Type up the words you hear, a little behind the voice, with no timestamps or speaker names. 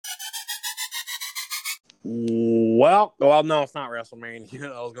Well, no, it's not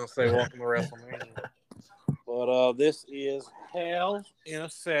WrestleMania. I was gonna say welcome to WrestleMania, but this is Hell in a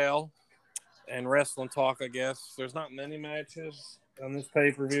Cell and wrestling talk. I guess there's not many matches on this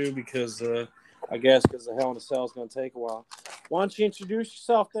pay per view because because the Hell in a Cell is gonna take a while. Why don't you introduce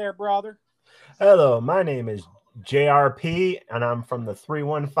yourself, there, brother? Hello, my name is JRP, and I'm from the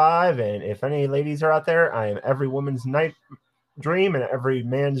 315. And if any ladies are out there, I am every woman's night dream and every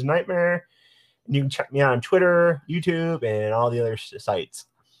man's nightmare. And you can check me out on Twitter, YouTube, and all the other sites.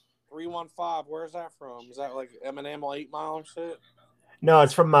 315. Where's that from? Is that like Eminem on 8 Mile and shit? No,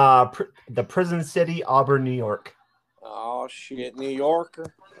 it's from the Prison City, Auburn, New York. Oh shit, New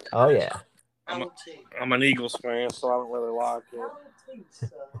Yorker. Oh yeah. I'm an Eagles fan, so I don't really like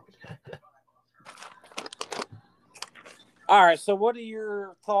it. All right, so what are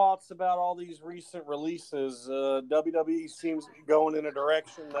your thoughts about all these recent releases? WWE seems to be going in a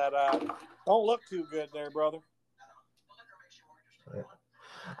direction that don't look too good there, brother.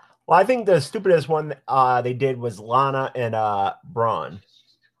 Well, I think the stupidest one they did was Lana and Braun.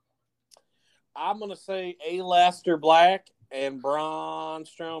 I'm going to say Aleister Black and Braun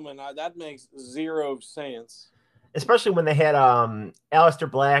Strowman. That makes zero sense. Especially when they had Aleister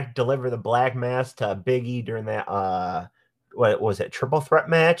Black deliver the Black Mass to Big E during that what was it, triple threat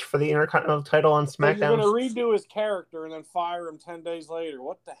match for the Intercontinental title on SmackDown. So you're going to redo his character and then fire him 10 days later.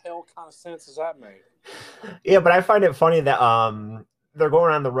 What the hell kind of sense does that make? Yeah, but I find it funny that they're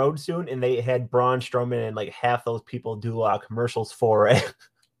going on the road soon, and they had Braun Strowman and like half those people do commercials for it.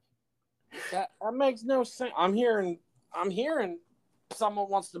 That makes no sense. I'm hearing someone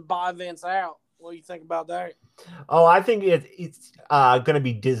wants to buy Vince out. What do you think about that? Oh, I think it's going to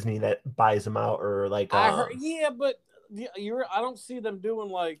be Disney that buys them out, or like I heard, yeah, but I don't see them doing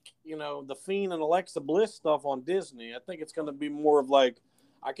like the Fiend and Alexa Bliss stuff on Disney. I think it's going to be more of like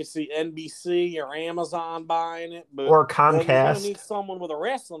I could see NBC or Amazon buying it, but or Comcast. You're going to need someone with a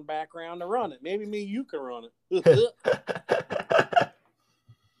wrestling background to run it. Maybe you can run it.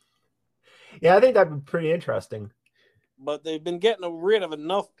 Yeah, I think that'd be pretty interesting. But they've been getting rid of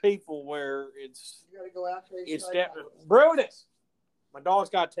enough people where it's you gotta go after it's that Brutus. My dog's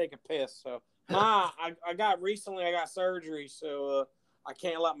got to take a piss, so I got surgery, so I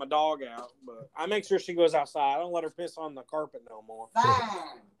can't let my dog out. But I make sure she goes outside. I don't let her piss on the carpet no more.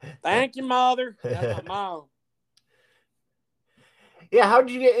 Thank you, mother. That's my mom. Yeah, how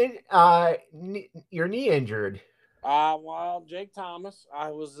did you get your knee injured? Well, Jake Thomas.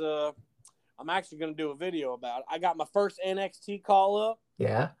 I'm actually going to do a video about it. I got my first NXT call up.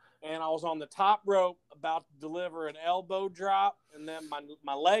 Yeah. And I was on the top rope about to deliver an elbow drop, and then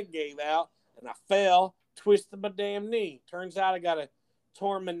my leg gave out, and I fell, twisted my damn knee. Turns out I got a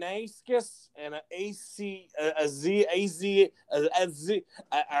torn meniscus and I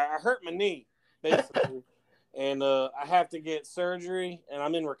hurt my knee, basically. And I have to get surgery, and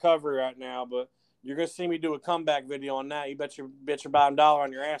I'm in recovery right now, but you're going to see me do a comeback video on that. You bet your bottom dollar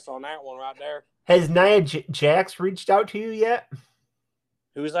on your ass on that one right there. Has Nia Jax reached out to you yet?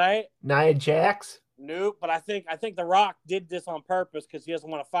 Who's that? Nia Jax? Nope, but I think The Rock did this on purpose because he doesn't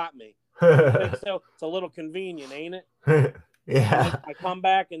want to fight me. I think so. It's a little convenient, ain't it? Yeah. I come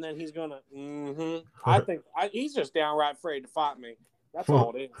back, and then he's going to... I think he's just downright afraid to fight me. That's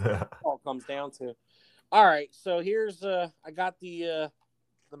all it is. That's all it comes down to. All right, so here's... I got the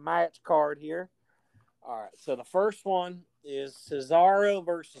match card here. All right, so the first one is Cesaro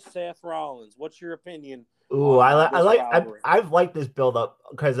versus Seth Rollins. What's your opinion? Ooh, I've liked this build up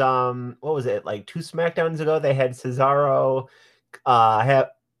because what was it, like 2 SmackDowns ago they had Cesaro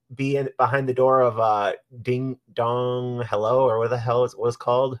be behind the door of Ding Dong Hello, or what the hell it was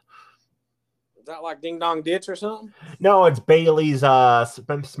called. Is that like Ding Dong Ditch or something? No, it's Bailey's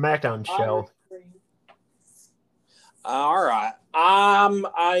SmackDown show. All right.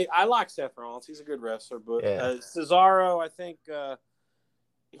 I like Seth Rollins. He's a good wrestler, but Cesaro, I think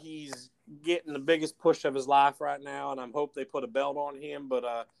he's getting the biggest push of his life right now, and I hope they put a belt on him. But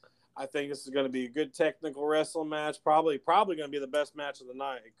I think this is going to be a good technical wrestling match. Probably going to be the best match of the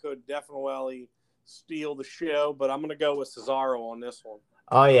night. It could definitely steal the show, but I'm going to go with Cesaro on this one.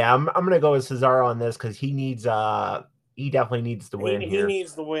 Oh yeah, I'm going to go with Cesaro on this because he needs he definitely needs to win. He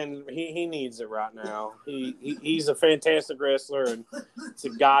needs the win. He needs it right now. He's a fantastic wrestler, and it's a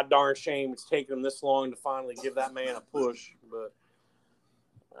goddamn shame it's taken him this long to finally give that man a push. But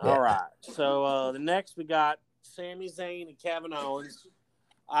all right, so the next we got Sami Zayn and Kevin Owens.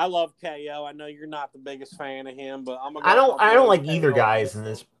 I love KO. I know you're not the biggest fan of him, but I don't like either guys in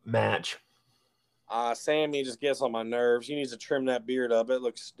this match. Sammy just gets on my nerves. He needs to trim that beard up. It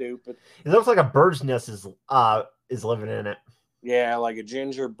looks stupid. It looks like a bird's nest is living in it. Yeah, like a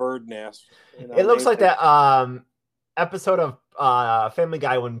ginger bird nest. You know, it looks like that episode of Family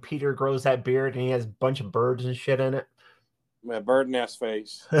Guy when Peter grows that beard and he has a bunch of birds and shit in it. My bird nest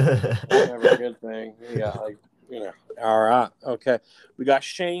face. Never a good thing. Yeah, like, you know. All right. Okay. We got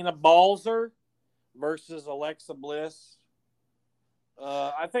Shayna Baszler versus Alexa Bliss.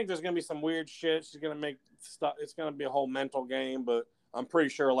 I think there's going to be some weird shit. She's going to make stuff. It's going to be a whole mental game, but I'm pretty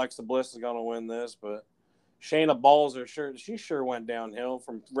sure Alexa Bliss is going to win this. But Shayna Baszler, she sure went downhill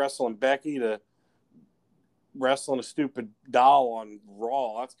from wrestling Becky to wrestling a stupid doll on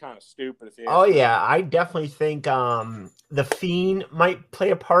Raw. That's kind of stupid. If you yeah, I definitely think the Fiend might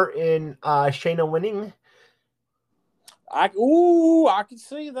play a part in Shayna winning. I can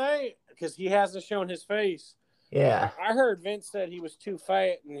see that because he hasn't shown his face. Yeah, I heard Vince said he was too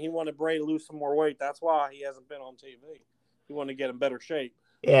fat and he wanted Bray to lose some more weight. That's why he hasn't been on TV. He wanted to get in better shape.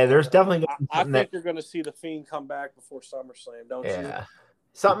 Yeah, there's definitely. I think you're going to see the Fiend come back before SummerSlam, don't you? Yeah,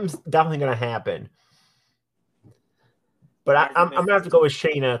 something's definitely going to happen. But I'm gonna have to go with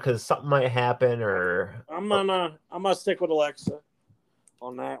Shayna because something might happen. Or I'm gonna stick with Alexa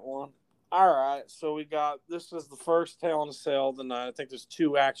on that one. All right, so this is the first Hell in a Cell tonight. I think there's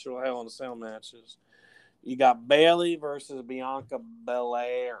 2 actual Hell in a Cell matches. You got Bayley versus Bianca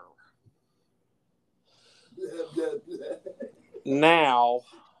Belair. Now,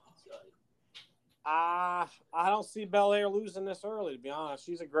 I don't see Belair losing this early, to be honest.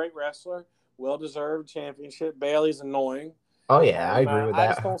 She's a great wrestler, well-deserved championship. Bayley's annoying. Oh, yeah, I agree with that.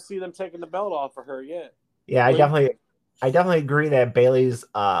 I just don't see them taking the belt off of her yet. Yeah, I definitely agree that Bayley's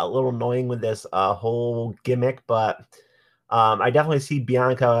a little annoying with this whole gimmick, but I definitely see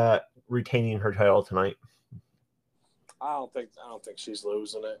Bianca retaining her title tonight. I don't think she's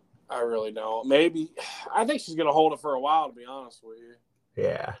losing it. I really don't. Maybe I think she's gonna hold it for a while, to be honest with you.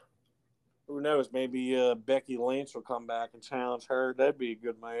 Yeah. Who knows? Maybe Becky Lynch will come back and challenge her. That'd be a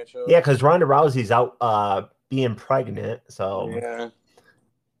good matchup. Yeah, because Ronda Rousey's out being pregnant, so yeah.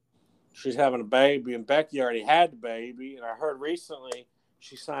 She's having a baby, and Becky already had the baby. And I heard recently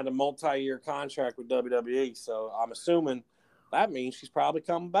she signed a multi-year contract with WWE. So I'm assuming that means she's probably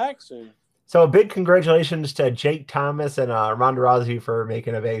coming back soon. So a big congratulations to Jake Thomas and Ronda Rousey for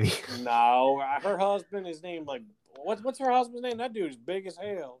making a baby. No, her husband is named like what's her husband's name? That dude's big as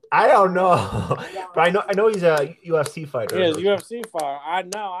hell. I don't know, but I know he's a UFC fighter. Yeah, he's a UFC fighter. I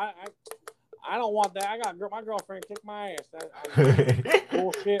know. I don't want that. I got my girlfriend kick my ass.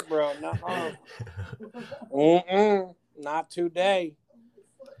 Bullshit, bro. Not today.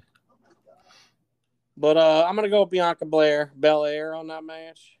 But I'm gonna go with Bianca Belair on that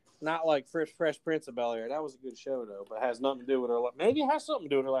match. Not like Fresh Prince of Bel-Air. That was a good show though, but it has nothing to do with her. Maybe it has something to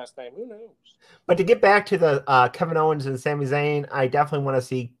do with her last name. Who knows? But to get back to the Kevin Owens and Sami Zayn, I definitely want to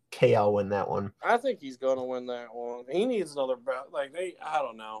see KO win that one. I think he's going to win that one. He needs another belt. I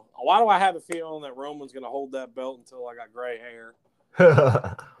don't know. Why do I have a feeling that Roman's going to hold that belt until I got gray hair?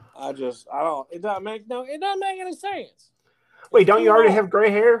 I don't. It doesn't make any sense. Wait, don't you already have gray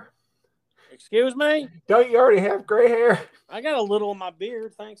hair? Excuse me? Don't you already have gray hair? I got a little in my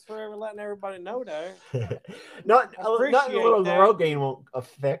beard. Thanks for letting everybody know that. not a little Rogaine won't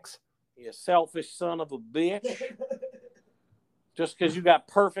fix. You selfish son of a bitch. Just because you got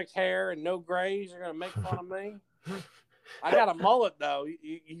perfect hair and no grays, you're going to make fun of me? I got a mullet, though.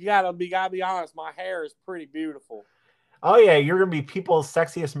 You gotta be honest. My hair is pretty beautiful. Oh, yeah. You're going to be people's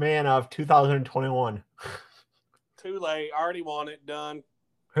sexiest man of 2021. Too late. Already won it. Done.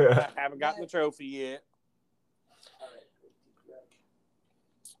 I haven't gotten the trophy yet.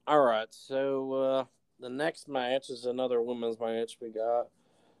 All right. So the next match is another women's match we got.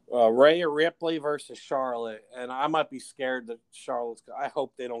 Rhea Ripley versus Charlotte. And I might be scared that Charlotte's – I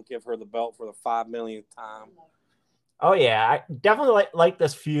hope they don't give her the belt for the 5 millionth time. Oh, yeah. I definitely like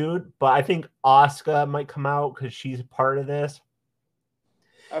this feud, but I think Asuka might come out because she's a part of this.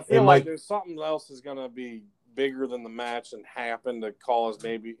 I feel like there's something else is going to be bigger than the match and happen to cause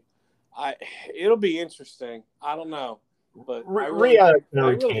maybe it'll be interesting. I don't know, but I really hope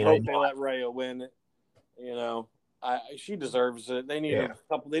they let Rhea win it. You know, she deserves it. They need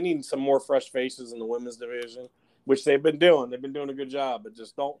They need some more fresh faces in the women's division, which they've been doing. They've been doing a good job, but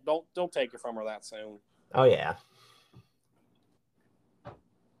just don't take it from her that soon. Oh yeah.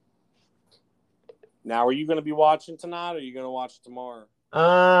 Now, are you going to be watching tonight, or are you going to watch tomorrow?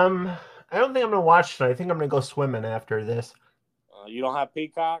 I don't think I'm going to watch tonight. I think I'm going to go swimming after this. You don't have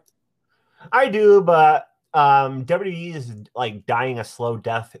Peacock? I do, but WWE is like dying a slow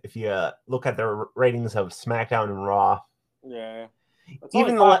death if you look at their ratings of SmackDown and Raw. Yeah. It's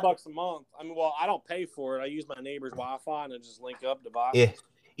only $5 a month. I mean, well, I don't pay for it. I use my neighbor's Wi-Fi and I just link up devices.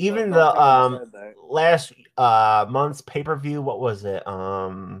 Even the last month's pay-per-view, what was it?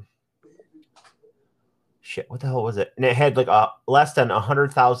 Shit, what the hell was it? And it had like less than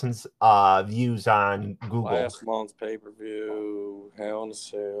 100,000 views on Google. Last month's pay-per-view, Hell in a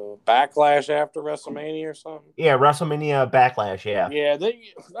Cell, Backlash after WrestleMania or something. Yeah, WrestleMania Backlash. Yeah. Yeah,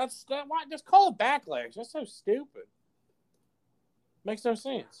 that's that. Why just call it Backlash? That's so stupid. Makes no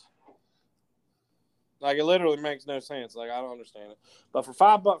sense. Like, it literally makes no sense. Like, I don't understand it. But for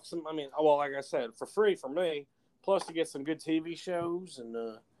 $5, I mean, well, like I said, for free for me. Plus, you get some good TV shows and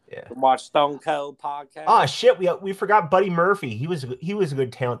watch Stone Cold podcast. Oh shit, we forgot Buddy Murphy. He was a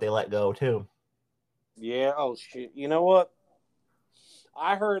good talent they let go too. Yeah. Oh shit. You know what?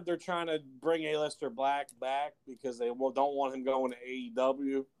 I heard they're trying to bring Aleister Black back because they don't want him going to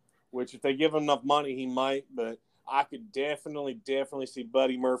AEW. Which, if they give him enough money, he might. But I could definitely see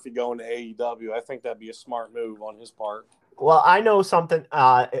Buddy Murphy going to AEW. I think that'd be a smart move on his part. Well, I know something.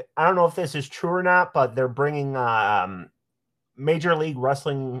 I don't know if this is true or not, but they're bringing Major League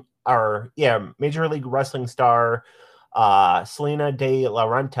Wrestling star Selena De La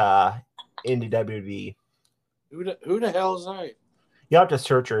Renta into WWE. Who the hell is that? You have to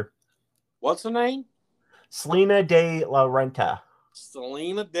search her. What's the name? Selena De La Renta.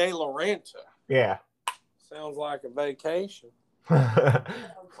 Selena De La Renta. Yeah. Sounds like a vacation.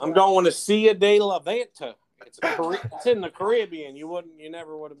 I'm going to Cia De La Venta. It's in the Caribbean. You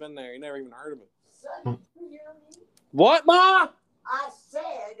never would have been there. You never even heard of it. Son, you hear me? What, Ma? I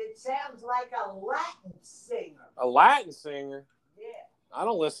said it sounds like a Latin singer. A Latin singer? Yeah. I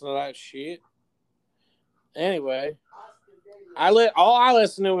don't listen to that shit. Anyway, all I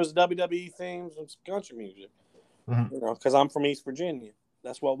listen to is WWE themes and country music. Mm-hmm. You know, because I'm from East Virginia.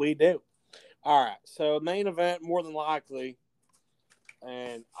 That's what we do. All right, so main event, more than likely,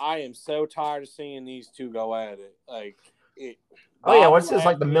 and I am so tired of seeing these two go at it. What's this,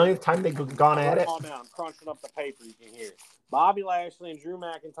 like the millionth time they've gone at it? Hold on, I'm crunching up the paper, you can hear it. Bobby Lashley and Drew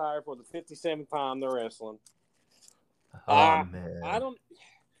McIntyre for the 57th time they're wrestling. Man. I don't...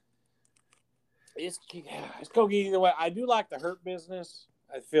 It's go get either way. I do like the Hurt Business.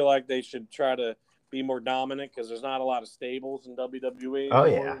 I feel like they should try to be more dominant because there's not a lot of stables in WWE. Oh,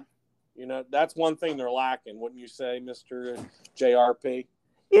 yeah. You know, that's one thing they're lacking, wouldn't you say, Mr. JRP?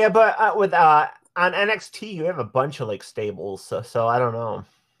 Yeah, but with on NXT, you have a bunch of like stables, so I don't know.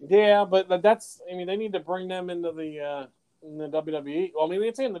 Yeah, but they need to bring them into the WWE. Well, I mean,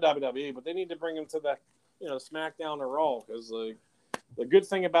 it's in the WWE, but they need to bring them to the SmackDown or Raw because like the good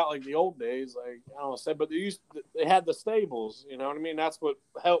thing about like the old days, like I don't know, but they had the stables. You know what I mean? That's what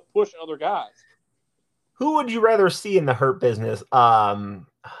helped push other guys. Who would you rather see in the Hurt Business?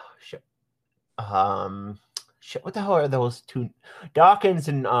 What the hell are those two? Dawkins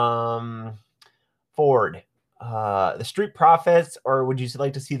and Ford. The Street Profits, or would you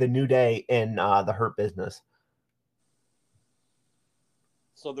like to see the New Day in the Hurt Business?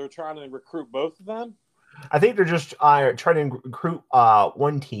 So they're trying to recruit both of them? I think they're just trying to recruit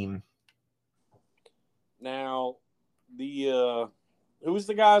one team. Now, who's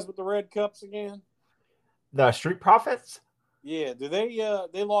the guys with the red cups again? The Street Profits? Yeah,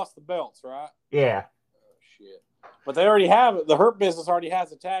 they lost the belts, right? Yeah. Oh, shit. But they already have it. The Hurt Business already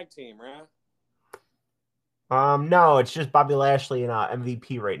has a tag team, right? No, it's just Bobby Lashley and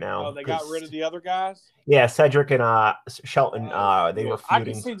MVP right now. Oh, they got rid of the other guys? Yeah, Cedric and Shelton, they were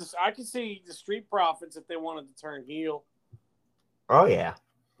feuding. I can see the Street Profits if they wanted to turn heel. Oh yeah.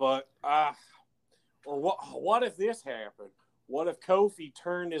 But or what if this happened? What if Kofi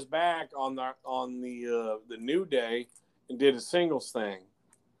turned his back on the New Day and did a singles thing?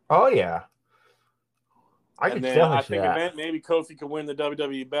 Oh yeah. I think maybe Kofi could win the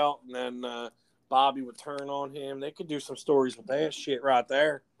WWE belt, and then Bobby would turn on him. They could do some stories with that shit right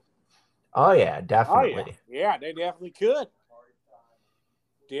there. Oh yeah, definitely. Oh, yeah, they definitely could.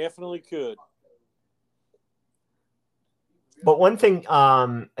 Definitely could. But one thing,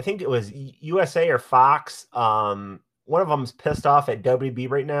 I think it was USA or Fox. One of them's pissed off at WB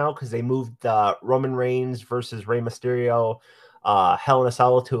right now because they moved Roman Reigns versus Rey Mysterio, Hell in a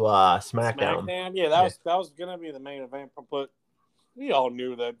Cell to SmackDown. Yeah, that was gonna be the main event, but we all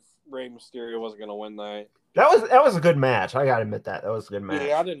knew that Rey Mysterio wasn't gonna win that. That was a good match. I gotta admit that was a good match.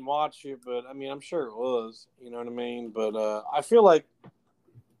 Yeah, I didn't watch it, but I mean, I'm sure it was. You know what I mean? But I feel like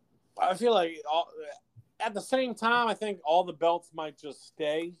at the same time, I think all the belts might just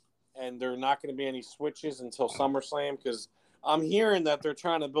stay, and there are not going to be any switches until SummerSlam because I'm hearing that they're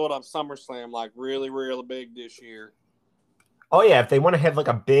trying to build up SummerSlam like really, really big this year. Oh yeah, if they want to have like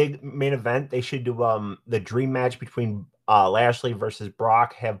a big main event, they should do the dream match between Lashley versus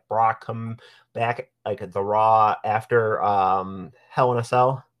Brock. Have Brock come back like at the Raw after Hell in a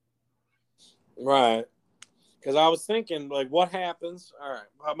Cell. Right. Because I was thinking, like, what happens? All right.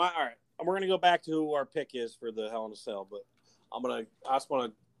 All right. We're going to go back to who our pick is for the Hell in a Cell, but I just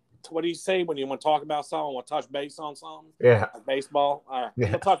want to, what do you say when you want to talk about something? Want to touch base on something? Yeah. Like baseball? All right.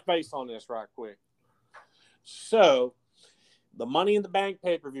 Yeah. We'll touch base on this right quick. So, the Money in the Bank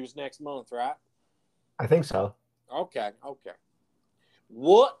pay-per-view is next month, right? I think so. Okay.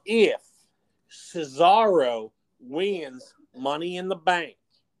 What if Cesaro wins Money in the Bank?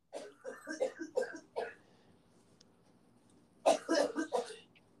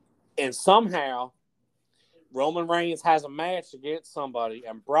 And somehow Roman Reigns has a match against somebody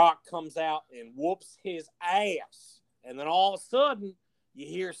and Brock comes out and whoops his ass. And then all of a sudden you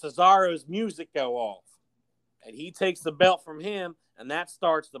hear Cesaro's music go off. And he takes the belt from him, and that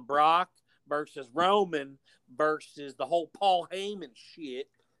starts the Brock versus Roman versus the whole Paul Heyman shit.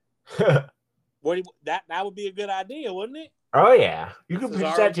 That would be a good idea, wouldn't it? Oh yeah, you could Cesaro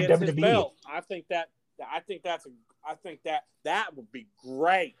pitch that to gets his WWE. belt. I think that would be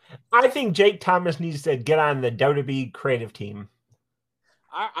great. I think Jake Thomas needs to get on the WWE creative team.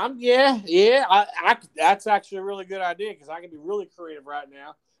 That's actually a really good idea because I can be really creative right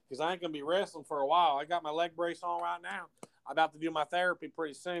now because I ain't gonna be wrestling for a while. I got my leg brace on right now. I'm about to do my therapy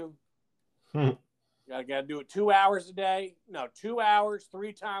pretty soon. Gotta do it 2 hours a day. No, 2 hours,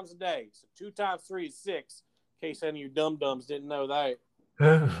 3 times a day. So 2 times 3 is 6. In case any of you dum-dums didn't know that.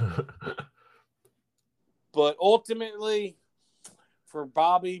 But ultimately, for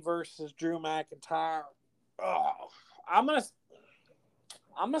Bobby versus Drew McIntyre, I'm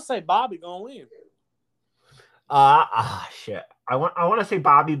gonna say Bobby gonna win. Shit. I want to say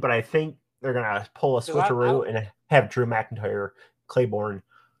Bobby, but I think they're gonna pull a switcheroo and have Drew McIntyre Claiborne.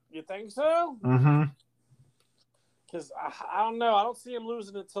 You think so? Mm-hmm. Because I don't know. I don't see him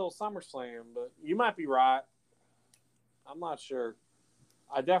losing until SummerSlam, but you might be right. I'm not sure.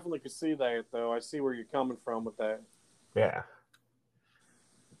 I definitely could see that, though. I see where you're coming from with that. Yeah.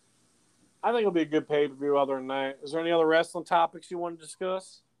 I think it'll be a good pay-per-view other than that. Is there any other wrestling topics you want to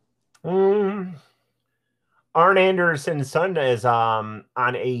discuss? Arn Anderson's son is on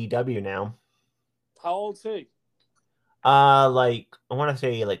AEW now. How old is he? Like I want to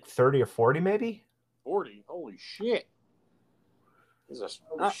say like 30 or 40 maybe. 40. Holy shit.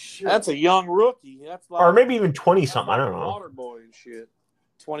 That's a young rookie. That's like, or maybe even 20 something. Like I don't know. Water boy and shit.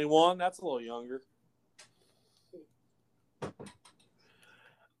 21. That's a little younger.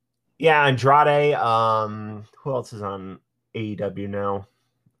 Yeah, Andrade. Who else is on AEW now?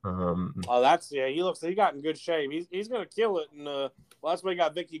 He got in good shape. He's gonna kill it, and that's why he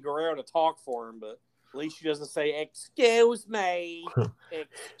got Vicky Guerrero to talk for him. But at least she doesn't say "excuse me,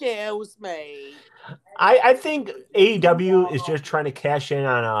 excuse me." I think AEW is just trying to cash in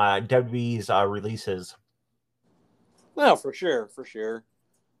on WWE's releases. No, for sure.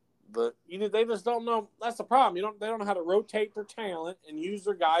 But they just don't know. That's the problem. They don't know how to rotate their talent and use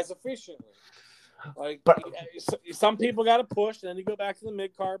their guys efficiently. But some people got to push, and then you go back to the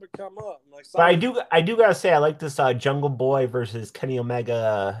mid card, but come up. But I do gotta say I like this Jungle Boy versus Kenny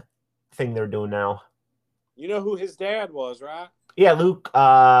Omega thing they're doing now. You know who his dad was, right? Yeah, Luke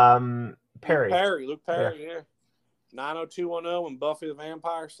Perry. Luke Perry, yeah. 90210 and Buffy the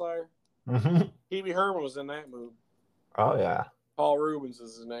Vampire Slayer. Mm-hmm. Pee Wee Herman was in that movie. Oh yeah. Paul Rubens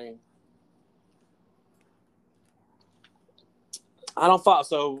is his name. I don't follow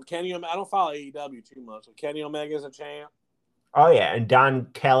AEW too much. So Kenny Omega's a champ. Oh yeah, and Don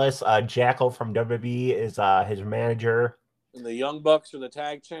Callis, Jackal from WWE is his manager. And the Young Bucks are the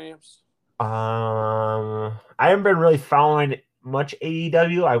tag champs. I haven't been really following much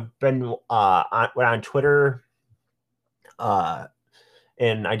AEW. I've been on Twitter,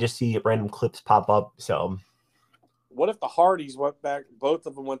 and I just see random clips pop up. So, what if the Hardys went back? Both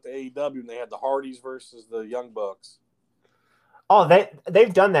of them went to AEW, and they had the Hardys versus the Young Bucks. Oh,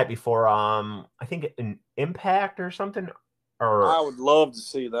 they've done that before. I think in Impact or something. Or I would love to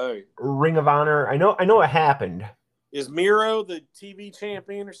see that. Ring of Honor. I know it happened. Is Miro the TV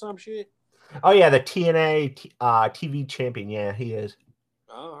champion or some shit? Oh yeah, the TNA TV champion. Yeah, he is.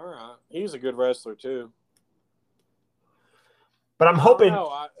 Oh, all right. He's a good wrestler too. But I'm hoping.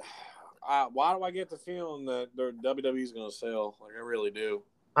 Why do I get the feeling that WWE's going to sell? Like I really do.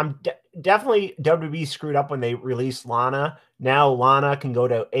 I'm definitely WWE screwed up when they released Lana. Now Lana can go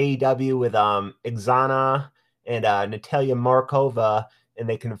to AEW with Ixana and Natalia Markova, and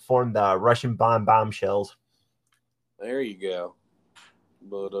they can form the Russian Bombshells. There you go.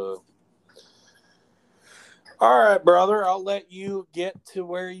 But All right, brother. I'll let you get to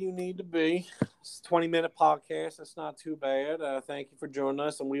where you need to be. It's a 20-minute podcast. That's not too bad. Thank you for joining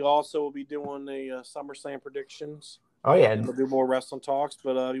us. And we also will be doing the SummerSlam predictions. Oh, yeah. And we'll do more wrestling talks.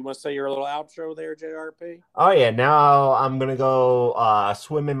 But you want to say your little outro there, JRP? Oh, yeah. Now I'm going to go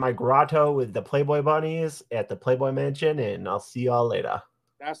swim in my grotto with the Playboy bunnies at the Playboy Mansion, and I'll see y'all later.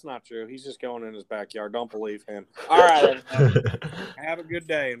 That's not true. He's just going in his backyard. Don't believe him. All right, everybody. Have a good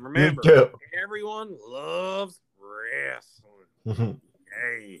day. And remember, everyone loves wrestling.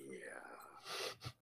 Yeah.